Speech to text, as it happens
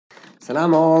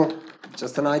Salam all,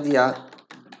 just an idea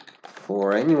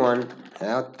for anyone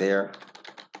out there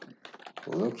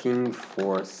looking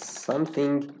for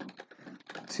something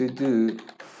to do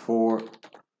for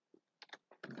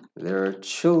their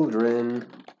children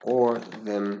or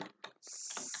themselves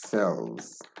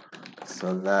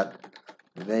so that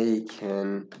they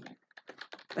can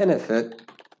benefit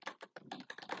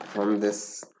from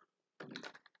this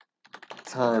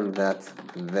time that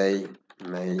they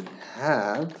may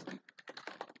have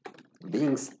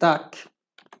being stuck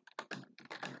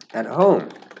at home.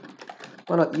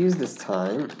 Why not use this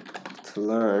time to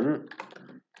learn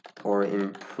or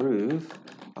improve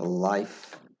a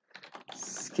life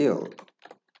skill?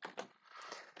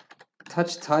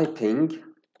 Touch typing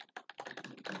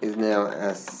is now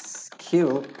a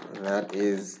skill that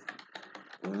is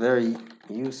very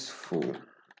useful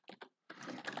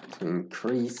to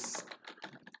increase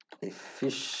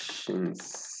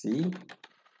efficiency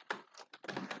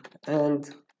and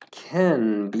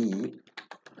can be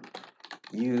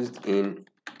used in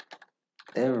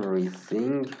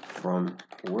everything from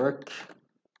work,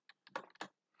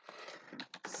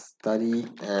 study,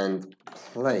 and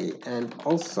play, and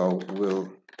also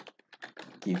will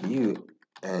give you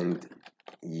and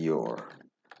your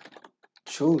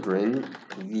children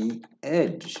the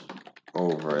edge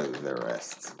over the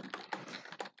rest.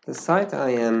 The site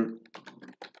I am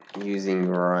using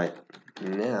right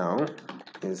now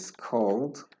is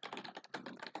called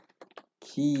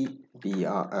keybr.com,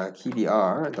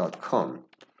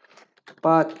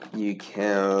 but you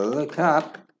can look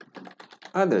up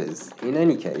others in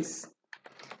any case.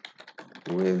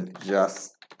 With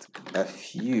just a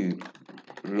few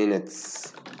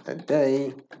minutes a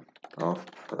day of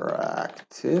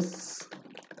practice,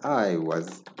 I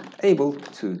was able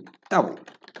to double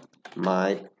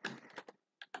my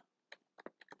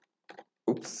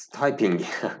typing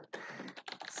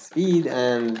speed,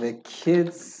 and the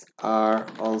kids are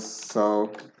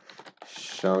also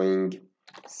showing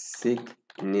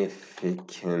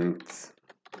significant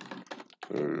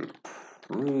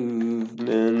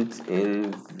improvement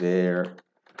in their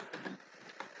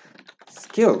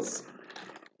skills,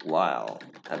 while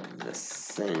at the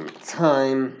same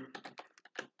time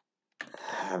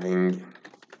having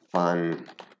fun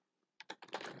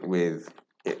with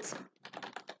it,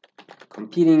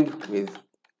 competing with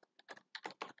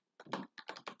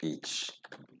each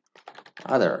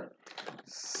other.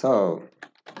 So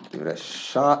give it a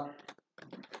shot,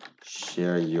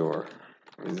 share your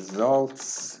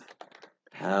results.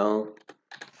 How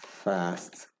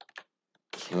fast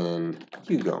can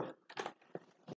you go?